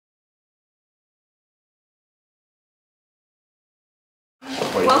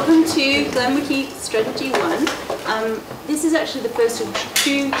Welcome to GLAM-WIKI Strategy 1. This is actually the first of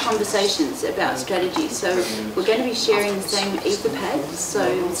two conversations about strategy, so we're going to be sharing the same etherpad,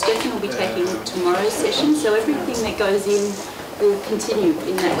 so Stefan will be taking tomorrow's session, so everything that goes in will continue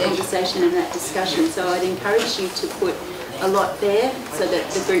in that conversation and that discussion, so I'd encourage you to put a lot there so that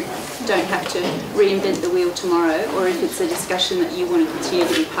the group don't have to reinvent the wheel tomorrow, or if it's a discussion that you want to continue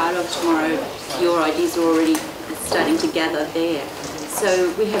to be part of tomorrow, your ideas are already starting to gather there. So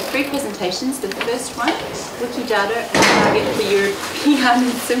we have three presentations. The first one, Wikidata and Target for European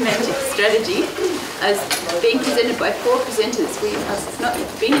Semantic Strategy, is being presented by four presenters. I've not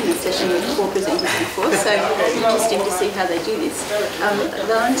been in a session with four presenters before, so interesting to see how they do this.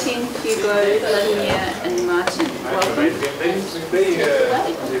 Valentine, Hugo, Vladimir and Maarten. Welcome.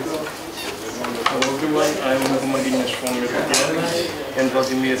 Hello everyone, I'm Manguinhas from Europeana and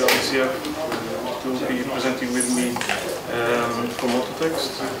Vladimir Alexiev will be presenting with me for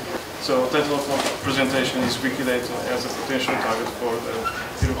multi-text. So the title of my presentation is Wikidata as a potential target for the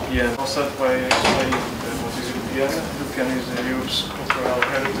European. I'll start by explaining what is Europeana. Europeana is Europe's cultural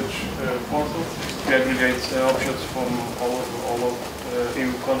heritage portal. We aggregate objects from all of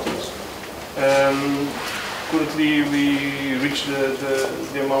EU countries. Currently we reached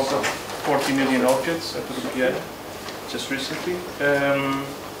the amount of 40 million objects at Europeana, just recently.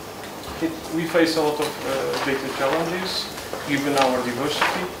 We face a lot of data challenges given our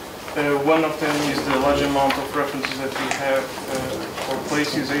diversity. One of them is the large amount of references that we have for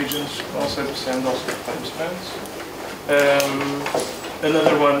places, agents, concepts and also time spans.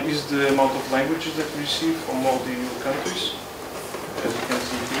 Another one is the amount of languages that we receive from all the EU countries, as you can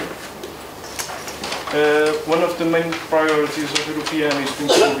see here. One of the main priorities of Europeana is to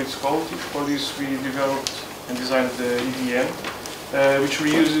improve its quality. For this we developed and designed the EVM, which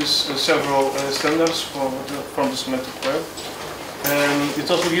reuses several standards from the semantic web. It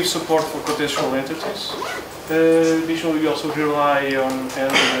also gives support for contextual entities. Additionally, we also rely on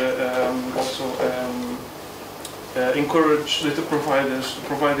and encourage data providers to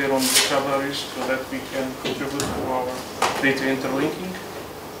provide their own vocabularies so that we can contribute to our data interlinking.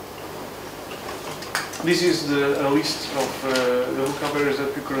 This is the list of the vocabularies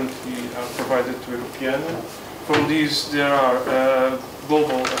that we currently are provided to Europeana. From these, there are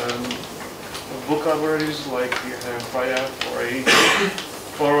global vocabularies like we have IAF or AE,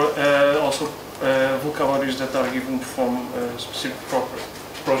 or also vocabularies that are given from specific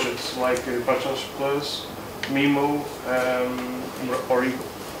projects like Pachas Plus, Mimo, or Hugo.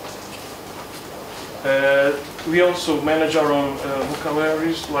 We also manage our own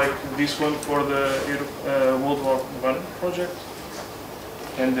vocabularies like this one for the World War I project,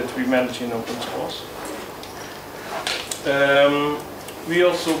 and that we manage in open source. We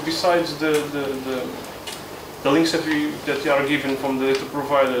also, besides the links that are given from the data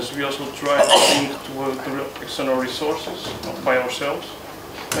providers, we also try to link to external resources by ourselves.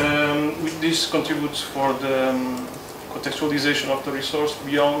 This contributes for the contextualization of the resource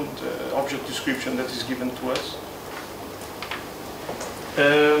beyond the object description that is given to us.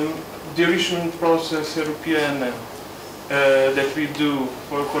 The enrichment process Europeana that we do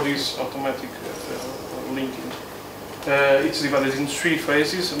for this automatic linking, it's divided in three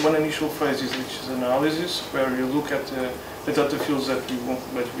phases. One initial phase is which is analysis, where you look at the data fields that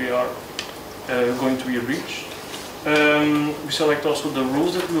we are going to be reached. We select also the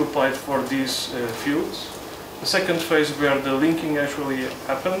rules that we applied for these fields. The second phase where the linking actually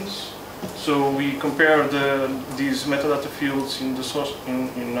happens. So we compare these metadata fields in the source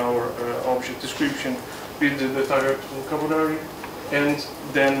in our object description with the target vocabulary, and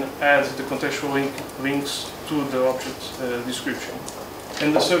then add the contextual links to the object description.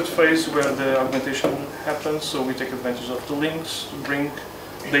 And the third phase where the augmentation happens, so we take advantage of the links to bring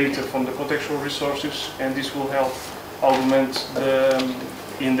data from the contextual resources, and this will help augment the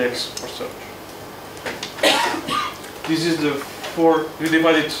index for search. This is we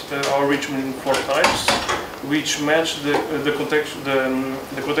divided our enrichment in four types, which match the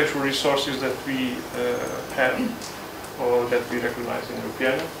contextual resources that we have or that we recognize in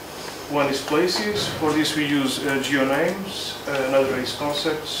Europeana. One is places. For this we use geonames. Another is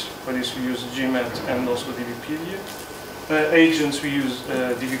concepts. For this we use GMAT and also Wikipedia. Agents we use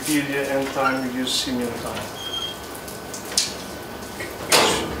Wikipedia, and time we use simultime.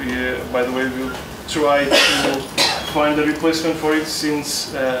 By the way, we'll try to find a replacement for it,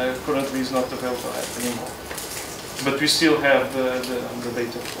 since currently it's not available anymore. But we still have the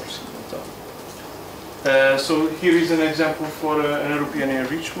data for simultime. So here is an example for an European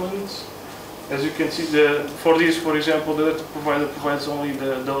enrichment. As you can see, for this, for example, the data provider provides only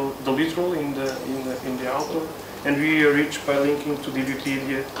the literal in the author, and we enrich by linking to the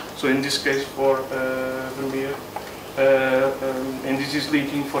Wikipedia. So in this case, for Vladimir, and this is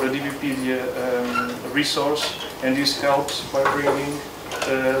linking for a Wikipedia resource, and this helps by bringing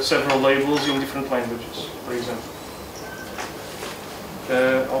several labels in different languages, for example.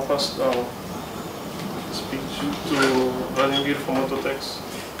 I'll pass the speech to Vladimir from Autotext.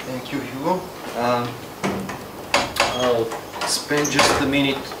 Thank you, Hugo. I'll spend just a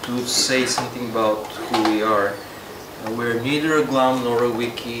minute to say something about who we are. We're neither a GLAM nor a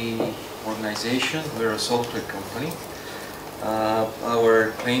Wiki organization. We're a software company.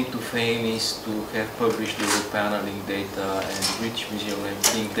 Our claim to fame is to have published the Europeana link data and rich museum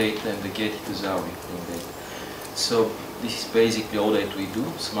link data and the Getty to Zauri link data. So this is basically all that we do,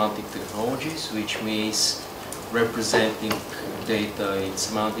 semantic technologies, which means representing data in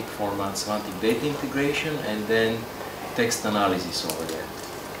semantic format, semantic data integration, and then text analysis over there.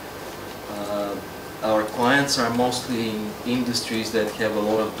 Our clients are mostly in industries that have a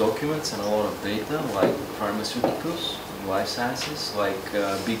lot of documents and a lot of data, like pharmaceuticals, life sciences, like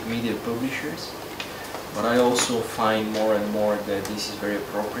big media publishers. But I also find more and more that this is very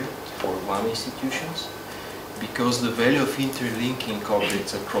appropriate for GLAM institutions, because the value of interlinking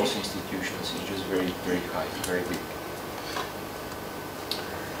objects across institutions is just very, very high, very big.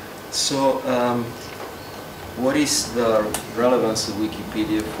 So, what is the relevance of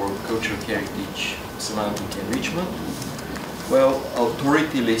Wikipedia for cultural heritage semantic enrichment? Well,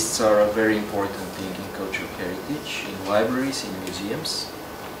 authority lists are a very important thing in cultural heritage, in libraries, in museums.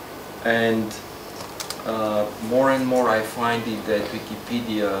 And more and more I find it that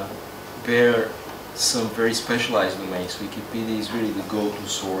Wikipedia bear some very specialized domains. Wikipedia is really the go-to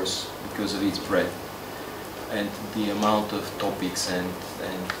source because of its breadth and the amount of topics and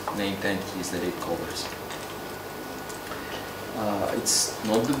named entities that it covers. It's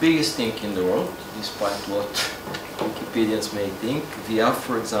not the biggest thing in the world, despite what Wikipedians may think. VIAF,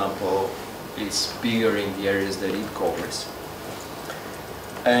 for example, is bigger in the areas that it covers.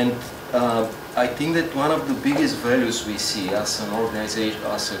 And I think that one of the biggest values we see as an organization,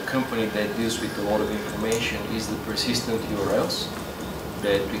 as a company that deals with a lot of information, is the persistent URLs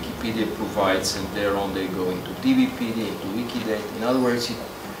that Wikipedia provides, and thereon they go into DBpedia, into Wikidata. In other words, it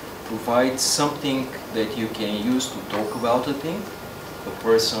provides something that you can use to talk about a thing, a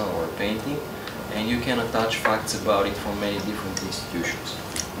person or a painting, and you can attach facts about it from many different institutions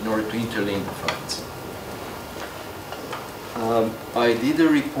in order to interlink the facts. I did a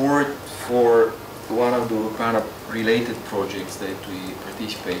report for one of the Europeana related projects that we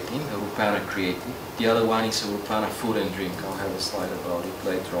participate in, Europeana Creative. The other one is Europeana Food and Drink. I'll have a slide about it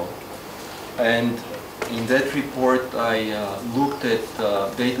later on. And in that report I looked at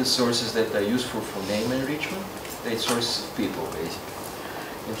data sources that are useful for name enrichment, data sources of people basically.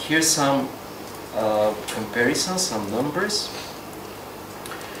 And here's some comparisons, some numbers.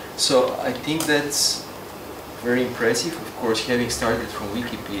 So I think that's very impressive. Of course, having started from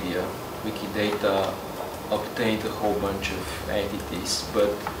Wikipedia, Wikidata obtained a whole bunch of entities, but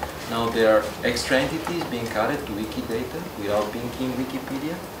now there are extra entities being added to Wikidata without being in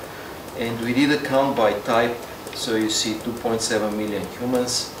Wikipedia. And we did a count by type, so you see 2.7 million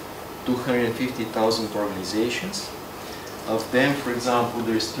humans, 250,000 organizations. Of them, for example,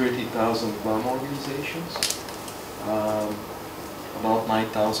 there's 30,000 GLAM organizations, about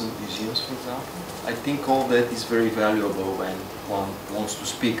 9,000 museums, for example. I think all that is very valuable when one wants to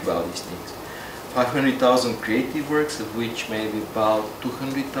speak about these things. 500,000 creative works, of which maybe about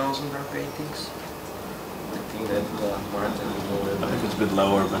 200,000 are paintings. I think that Maarten will know that. I think it's a bit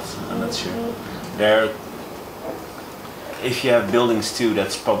lower, but I'm not sure. There, if you have buildings too,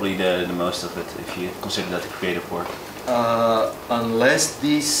 that's probably the most of it, if you consider that a creative work. Unless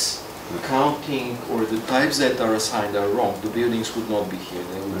this counting or the types that are assigned are wrong, the buildings would not be here,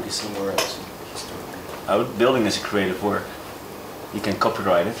 they would be somewhere else in history. Building is a creative work. You can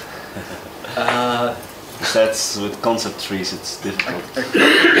copyright it. That's with concept trees, it's difficult. A couple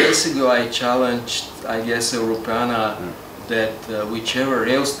of days ago I challenged, I guess, Europeana that whichever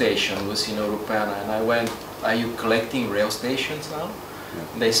rail station was in Europeana, and I went, are you collecting rail stations now?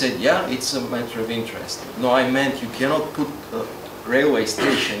 Yeah. They said, yeah, it's a matter of interest. No, I meant you cannot put a railway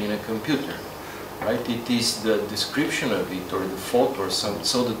station in a computer, right? It is the description of it or the photo or something.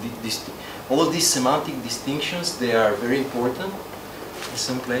 So all of these semantic distinctions, they are very important in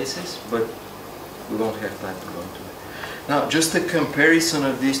some places, but we won't have time to go into it. Now, just a comparison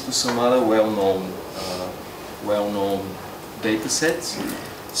of this to some other well-known data sets.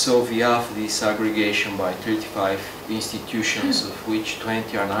 So we have this aggregation by 35 institutions, of which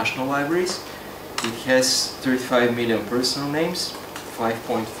 20 are national libraries. It has 35 million personal names,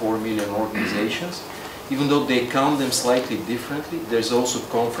 5.4 million organizations. Even though they count them slightly differently, there's also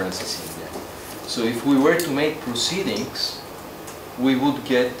conferences in there. So if we were to make proceedings, we would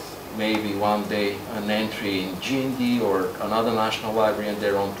get maybe one day an entry in GND or another national library and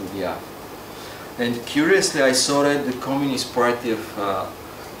they're on to VIAF. And curiously, I saw that the Communist Party of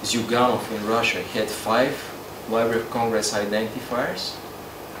Zyuganov in Russia had 5 Library of Congress identifiers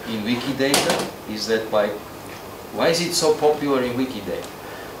in Wikidata. Is that like, why is it so popular in Wikidata?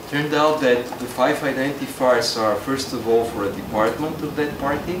 Turned out that the 5 identifiers are, first of all, for a department of that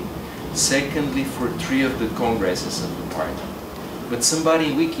party, secondly, for 3 of the congresses of the party. But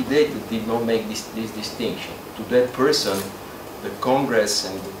somebody in Wikidata did not make this distinction. To that person, the Congress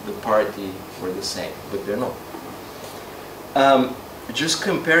and the party were the same, but they're not. Just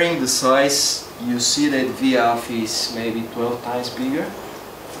comparing the size, you see that VIAF is maybe 12 times bigger,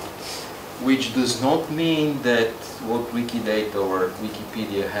 which does not mean that what Wikidata or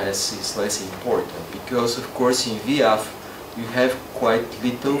Wikipedia has is less important, because of course in VIAF you have quite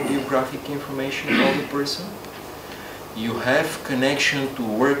little biographic information about the person. You have connection to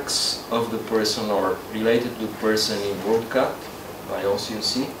works of the person or related to the person in WorldCat by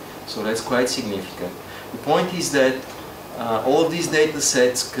OCOC, so that's quite significant. The point is that all of these data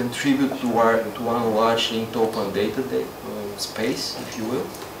sets contribute to one large linked open data space, if you will.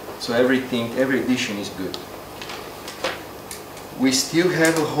 So every edition is good. We still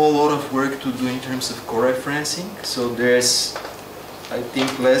have a whole lot of work to do in terms of co-referencing. So there's, I think,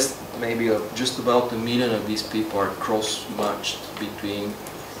 maybe just about 1 million of these people are cross-matched between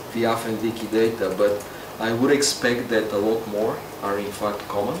VIAF and Wikidata, but I would expect that a lot more are in fact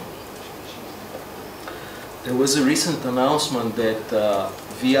common. There was a recent announcement that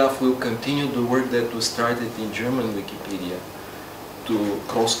VIAF will continue the work that was started in German Wikipedia to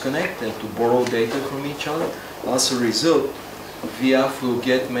cross-connect and to borrow data from each other. As a result, VIAF will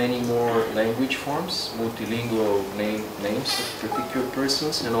get many more language forms, multilingual names of particular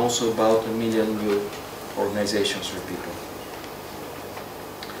persons, and also about 1 million new organizations or people.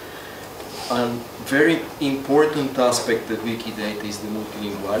 A very important aspect of Wikidata is the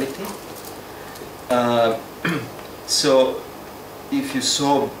multilinguality. So, if you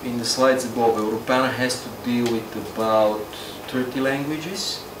saw in the slides above, Europeana has to deal with about 30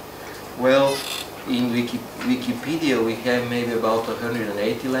 languages. Well, in Wikipedia we have maybe about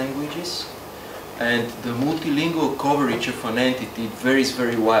 180 languages, and the multilingual coverage of an entity varies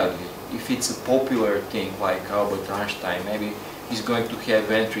very wildly. If it's a popular thing like Albert Einstein, maybe he's going to have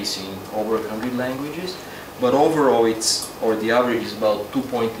entries in over 100 languages, but overall the average is about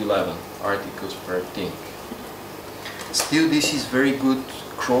 2.11 articles per thing. Still, this is very good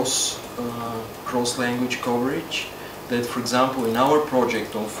cross-language coverage. That, for example, in our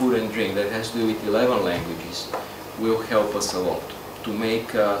project on food and drink that has to do with 11 languages will help us a lot to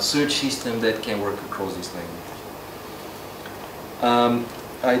make a search system that can work across these languages.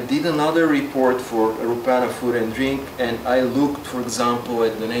 I did another report for Europeana Food and Drink, and I looked, for example,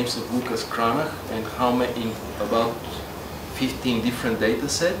 at the names of Lucas Cranach and how many, in about 15 different data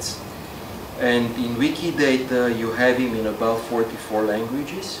sets. And in Wikidata you have him in about 44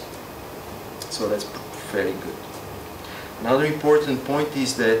 languages, so that's fairly good. Another important point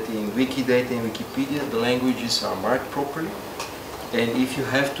is that in Wikidata and Wikipedia the languages are marked properly, and if you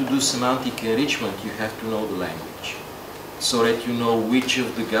have to do semantic enrichment you have to know the language, so that you know which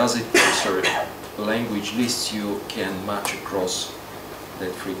of the gazettes or language lists you can match across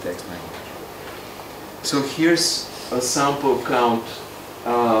that free text language. So here's a sample count.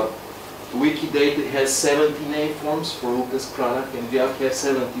 Wikidata has 70 name forms for Lucas Cranach, and VIAF has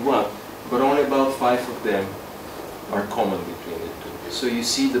 71, but only about 5 of them are common between the two. So you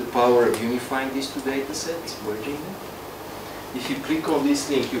see the power of unifying these two data sets, merging them. If you click on this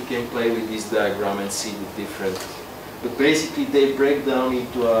link, you can play with this diagram and see the different. But basically, they break down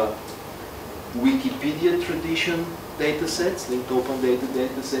into a Wikipedia tradition data sets, linked open data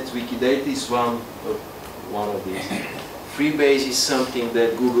sets. Wikidata is one of these. Freebase is something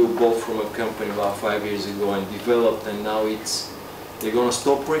that Google bought from a company about 5 years ago and developed, and now they're going to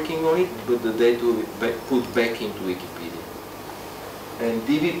stop working on it, but the data will be put back into Wikipedia. And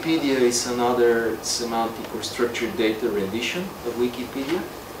DBpedia is another semantic or structured data rendition of Wikipedia.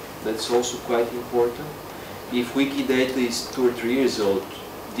 That's also quite important. If Wikidata is 2 or 3 years old,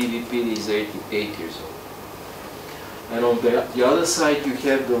 DBpedia is 8 years old. And on the other side you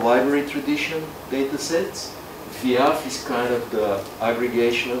have the library tradition data sets. VIAF is kind of the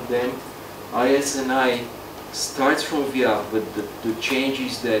aggregation of them. ISNI starts from VIAF, but the change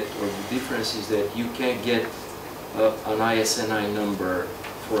is that, or the difference is that you can get an ISNI number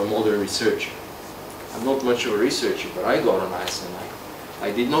for a modern researcher. I'm not much of a researcher, but I got an ice and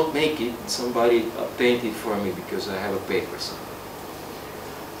I did not make it. Somebody obtained it for me because I have a paper somewhere.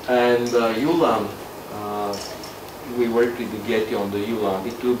 And ULAM, we worked with the Getty on the ULAM.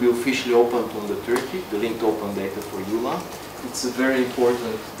 It will be officially opened on the 30th, the linked open data for ULAM. It's a very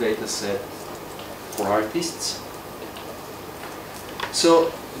important data set for artists.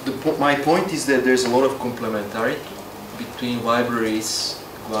 So my point is that there's a lot of complementarity between libraries,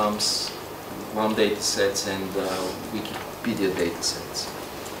 GLAM datasets and Wikipedia datasets.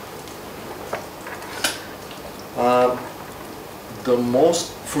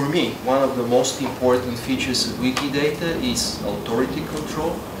 For me, one of the most important features of Wikidata is authority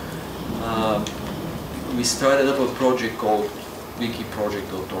control. We started up a project called Wiki Project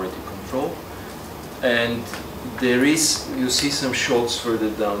Authority Control, and there is, you see some shots further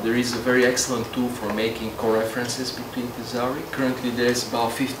down, there is a very excellent tool for making co-references between thesauri. Currently there's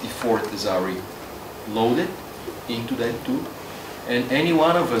about 54 thesauri loaded into that tool, and any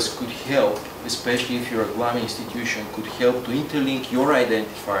one of us could help, especially if you're a GLAM institution, could help to interlink your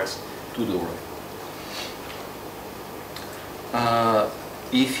identifiers to the world.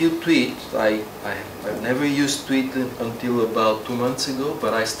 If you tweet, I've never used tweet until about 2 months ago,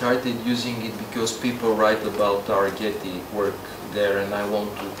 but I started using it because people write about our Getty work there and I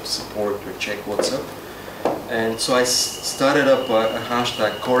want to support or check what's up. And so I started up a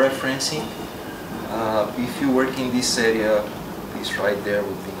hashtag co-referencing. If you work in this area, this right there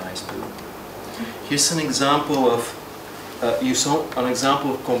would be nice too. Here's an example of, you saw an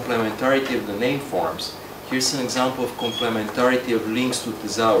example of complementarity of the name forms. Here's an example of complementarity of links to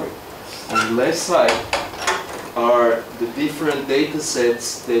thesauri. On the left side are the different data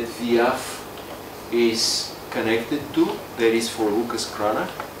sets that VF is connected to, that is for Lucas Cranach.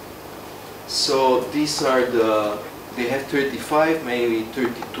 So these are they have 35, maybe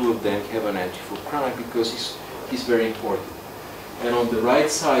 32 of them have an entry for Cranach because he's very important. And on the right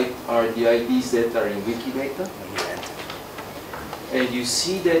side are the IDs that are in Wikidata. And you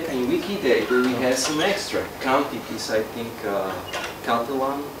see that in Wikidata we have some extra. Counted is, I think,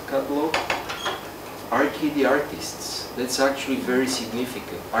 Catalan catalog. RKD Artists. That's actually very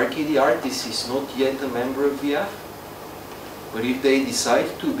significant. RKD Artists is not yet a member of VF, but if they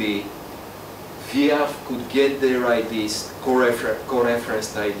decide to be, VF could get their IDs,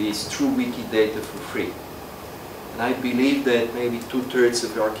 co-referenced IDs, through Wikidata for free. And I believe that maybe 2/3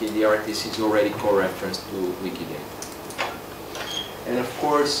 of RKD Artists is already co-referenced to Wikidata. And of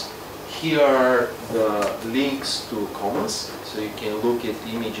course, here are the links to commons, so you can look at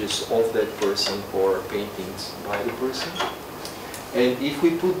images of that person or paintings by the person. And if we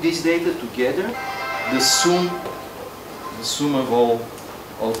put this data together, the sum of all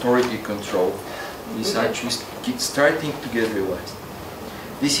authority control is actually starting to get realized.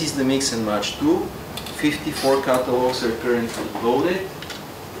 This is the mix and match tool. 54 catalogs are currently loaded.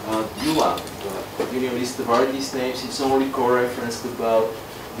 ULAM, the Union List of Artist Names, it's only co-referenced about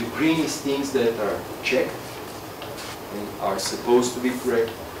the green is things that are checked and are supposed to be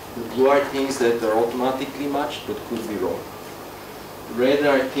correct. The blue are things that are automatically matched but could be wrong. Red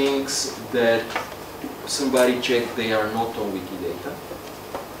are things that somebody checked they are not on Wikidata.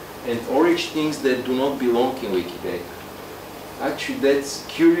 And orange things that do not belong in Wikidata. Actually, that's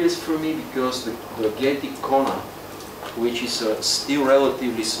curious for me because the Getty Kona, which is a still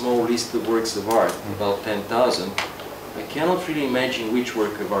relatively small list of works of art, about 10,000, I cannot really imagine which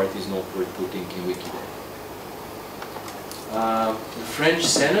work of art is not worth putting in Wikidata. The French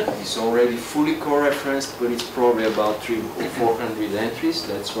Senate is already fully co-referenced, but it's probably about 300 or 400 entries,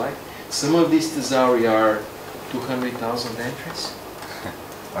 that's why. Some of these thesauri are 200,000 entries.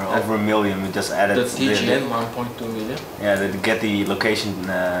 Or over 1 million, we just added the TGN, 1.2 million. Yeah, the Getty location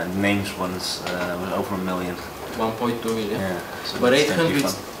names ones was over 1 million. 1.2 million. Yeah, so but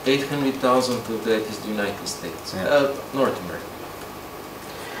 800,000 of that is the United States, North America.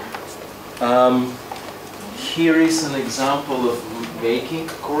 Here is an example of making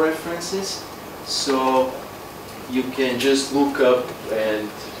co-references. So you can just look up, and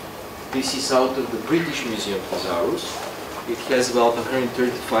this is out of the British Museum Thesaurus. It has about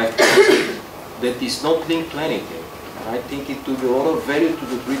 135,000 that is not linked to anything. I think it would be a lot of value to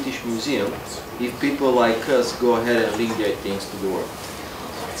the British Museum if people like us go ahead and link their things to the world.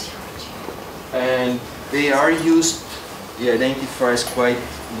 And they are used, the identifiers, quite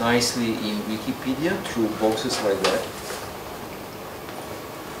nicely in Wikipedia through boxes like that.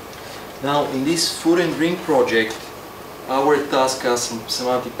 Now, in this food and drink project, our task as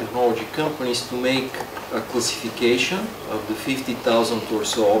semantic technology company is to make a classification of the 50,000 or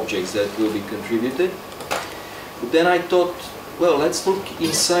so objects that will be contributed. But then I thought, well, let's look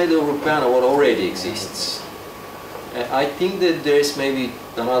inside Europeana what already exists. I think that there's maybe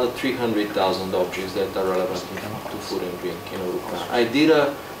another 300,000 objects that are relevant to food and drink in Europeana. I did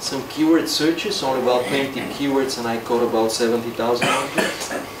some keyword searches on about 20 keywords and I caught about 70,000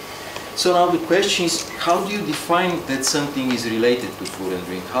 objects. So now the question is, how do you define that something is related to food and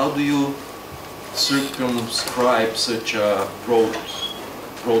drink? How do you circumscribe such a broad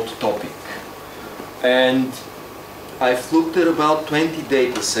topic? And I've looked at about 20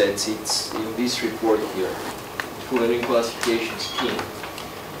 data sets. It's in this report here, food and drink classification scheme.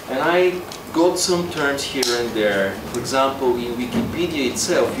 And I got some terms here and there. For example, in Wikipedia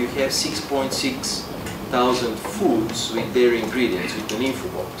itself, you have 6.6 thousand foods with their ingredients, with an info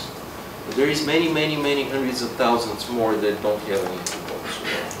box. But there is many hundreds of thousands more that don't have an info box.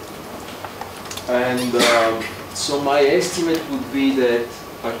 And so my estimate would be that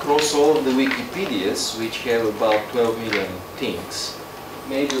across all of the Wikipedias, which have about 12 million things,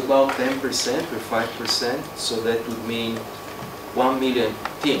 maybe about 10% or 5%, so that would mean 1 million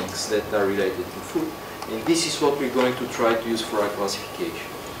things that are related to food. And this is what we're going to try to use for our classification.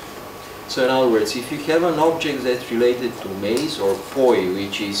 So in other words, if you have an object that's related to maize or poi,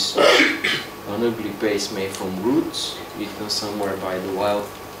 which is an ugly paste made from roots, eaten somewhere by the wild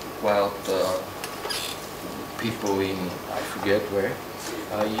people in, I forget where,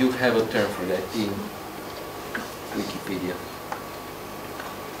 you have a term for that in Wikipedia.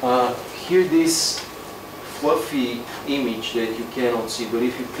 Here this fluffy image that you cannot see, but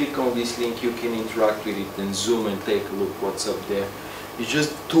if you click on this link you can interact with it and zoom and take a look what's up there. It's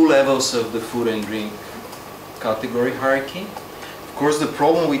just two levels of the food and drink category hierarchy. Of course, the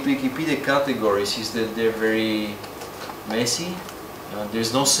problem with Wikipedia categories is that they're very messy.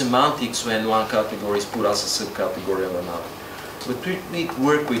 There's no semantics when one category is put as a subcategory of another. But we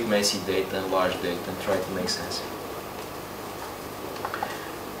work with messy data and large data and try to make sense of it.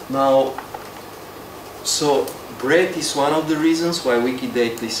 Now, so breadth is one of the reasons why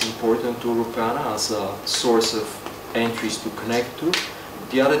Wikidata is important to Europeana as a source of entries to connect to.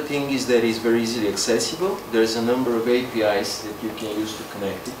 The other thing is that it's very easily accessible. There's a number of APIs that you can use to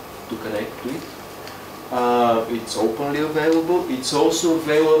connect to it. It's openly available. It's also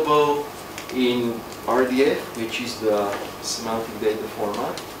available in RDF, which is the semantic data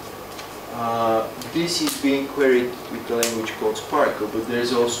format. This is being queried with a language called Sparkle, but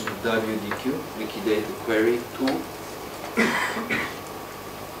there's also the WDQ, Wikidata Query tool.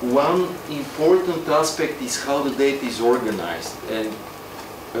 One important aspect is how the data is organized, and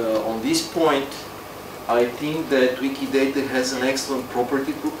on this point I think that Wikidata has an excellent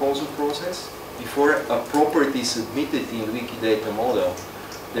property proposal process. Before a property is submitted in the Wikidata model,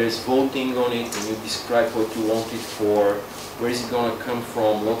 there's voting on it and you describe what you want it for, where is it going to come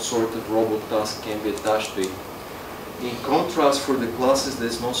from, what sort of robot task can be attached to it. In contrast, for the classes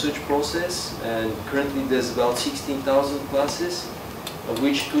there's no such process, and currently there's about 16,000 classes, of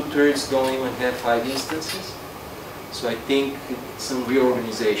which 2/3 don't even have 5 instances. So I think some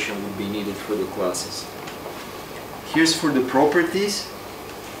reorganization would be needed for the classes. Here's for the properties.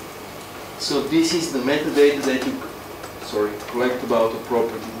 So this is the metadata that you collect about a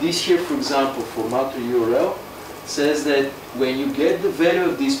property. This here, for example, for matter URL, says that when you get the value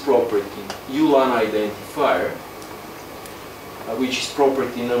of this property, ULAN identifier, which is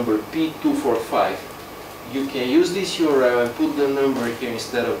property number P245, you can use this URL and put the number here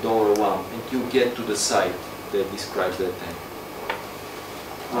instead of $1 and you get to the site that describes that thing.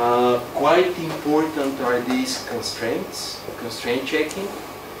 Quite important are these constraints, constraint checking.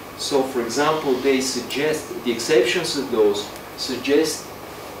 So for example, they suggest, the exceptions of those suggest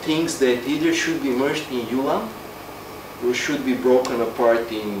things that either should be merged in ULAN or should be broken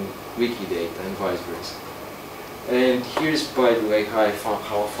apart in Wikidata and vice versa. And here's, by the way, how I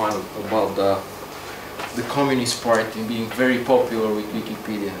found about the Communist Party being very popular with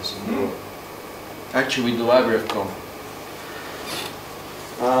Wikipedians in the world. Actually, with the Library of Congress.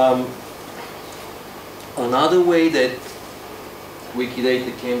 Another way that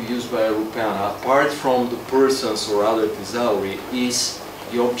Wikidata can be used by Europeana, apart from the persons or other thesauri, is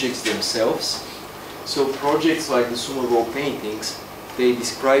the objects themselves. So projects like the Sumo paintings, they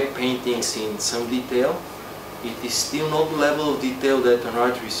describe paintings in some detail. It is still not the level of detail that an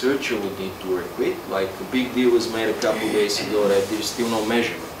art researcher would need to work with. Like a big deal was made a couple of days ago that there's still no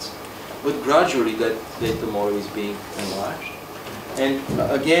measurements. But gradually that data model is being enlarged. And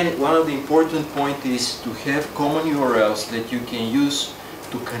again, one of the important points is to have common URLs that you can use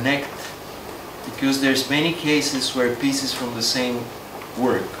to connect, because there's many cases where pieces from the same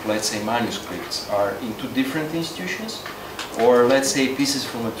work, let's say manuscripts, are in 2 different institutions, or let's say pieces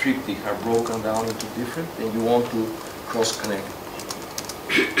from a triptych are broken down into different, and you want to cross-connect.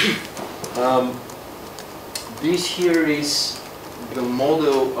 This here is the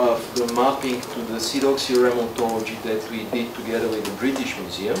model of the mapping to the pseudoxyrem ontology that we did together with the British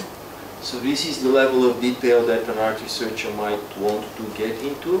Museum. So this is the level of detail that an art researcher might want to get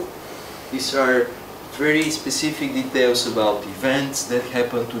into. These are very specific details about events that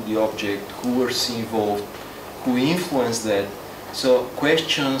happen to the object, who was involved, who influenced that. So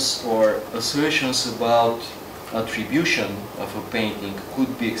questions or assertions about attribution of a painting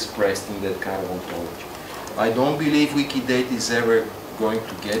could be expressed in that kind of ontology. I don't believe Wikidata is ever going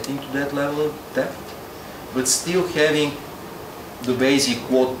to get into that level of depth, but still having the basic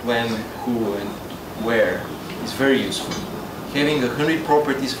what, when, who, and where is very useful. Having 100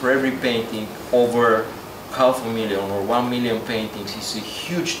 properties for every painting, over 500,000 or 1 million paintings, is a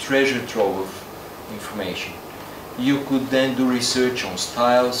huge treasure trove of information. You could then do research on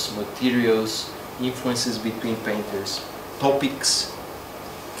styles, materials, influences between painters, topics.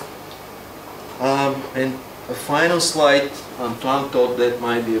 And a final slide, Antoine thought that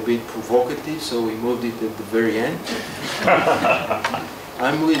might be a bit provocative, so we moved it at the very end.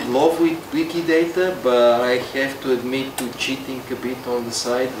 I'm with love with Wikidata, but I have to admit to cheating a bit on the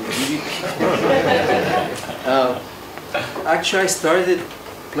side with actually, I started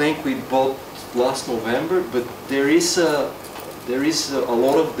playing with both last November, but there is a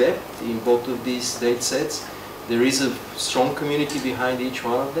lot of depth in both of these data sets. There is a strong community behind each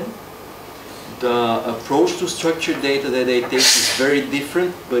one of them. The approach to structured data that they take is very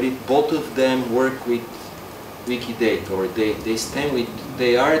different, but both of them work with Wikidata, or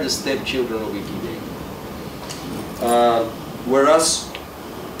they are the stepchildren of Wikidata.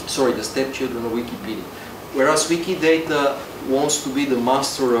 The stepchildren of Wikipedia. Whereas Wikidata wants to be the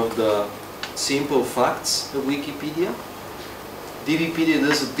master of the simple facts of Wikipedia, DBpedia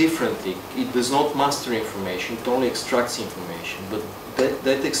does a different thing. It does not master information, it only extracts information. But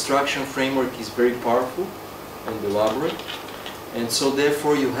that extraction framework is very powerful and elaborate. And so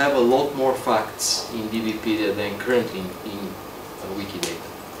therefore you have a lot more facts in DBpedia than currently in Wikidata.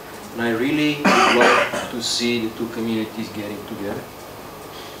 And I really would love to see the two communities getting together.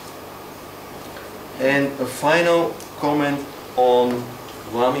 And a final comment on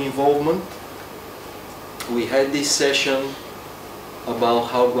GLAM involvement. We had this session about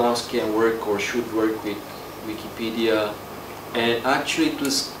how GLAMs can work or should work with Wikipedia, and actually it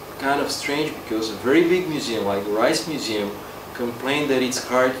was kind of strange because a very big museum like the Rice Museum complained that it's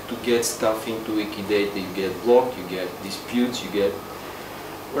hard to get stuff into Wikidata. You get blocked, you get disputes, you get...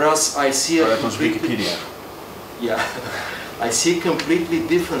 Whereas I see a... that was Wikipedia. Yeah, I see a completely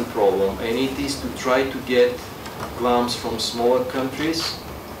different problem, and it is to try to get GLAMs from smaller countries.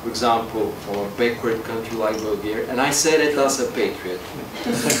 For example, from a backward country like Bulgaria, and I said it as a patriot.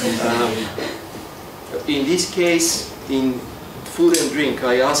 In this case, in food and drink,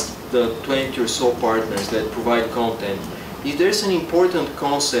 I asked the 20 or so partners that provide content, if there's an important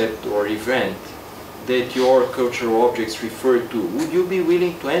concept or event that your cultural objects refer to, would you be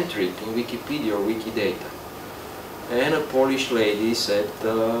willing to enter it in Wikipedia or Wikidata? And a Polish lady said,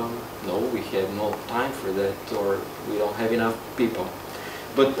 no, we have no time for that, or we don't have enough people.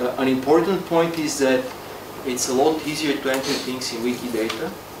 But an important point is that it's a lot easier to enter things in Wikidata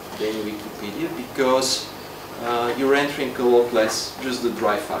than in Wikipedia, because you're entering a lot less just the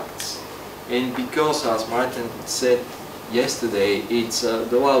dry facts. And because, as Maarten said yesterday, it's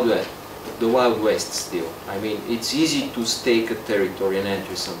the Wild West still. I mean, it's easy to stake a territory and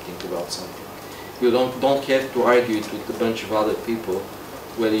enter something about something. You don't have to argue it with a bunch of other people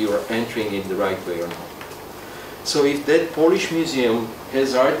whether you're entering it the right way or not. So if that Polish museum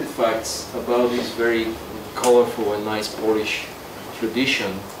has artifacts about this very colorful and nice Polish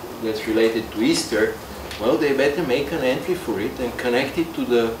tradition that's related to Easter, well, they better make an entry for it and connect it to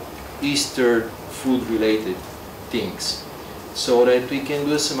the Easter food-related things, so that we can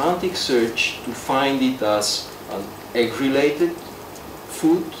do a semantic search to find it as an egg-related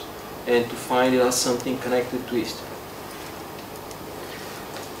food and to find it as something connected to Easter.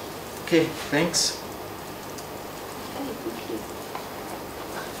 Okay, thanks.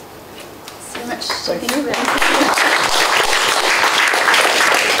 So much to think about.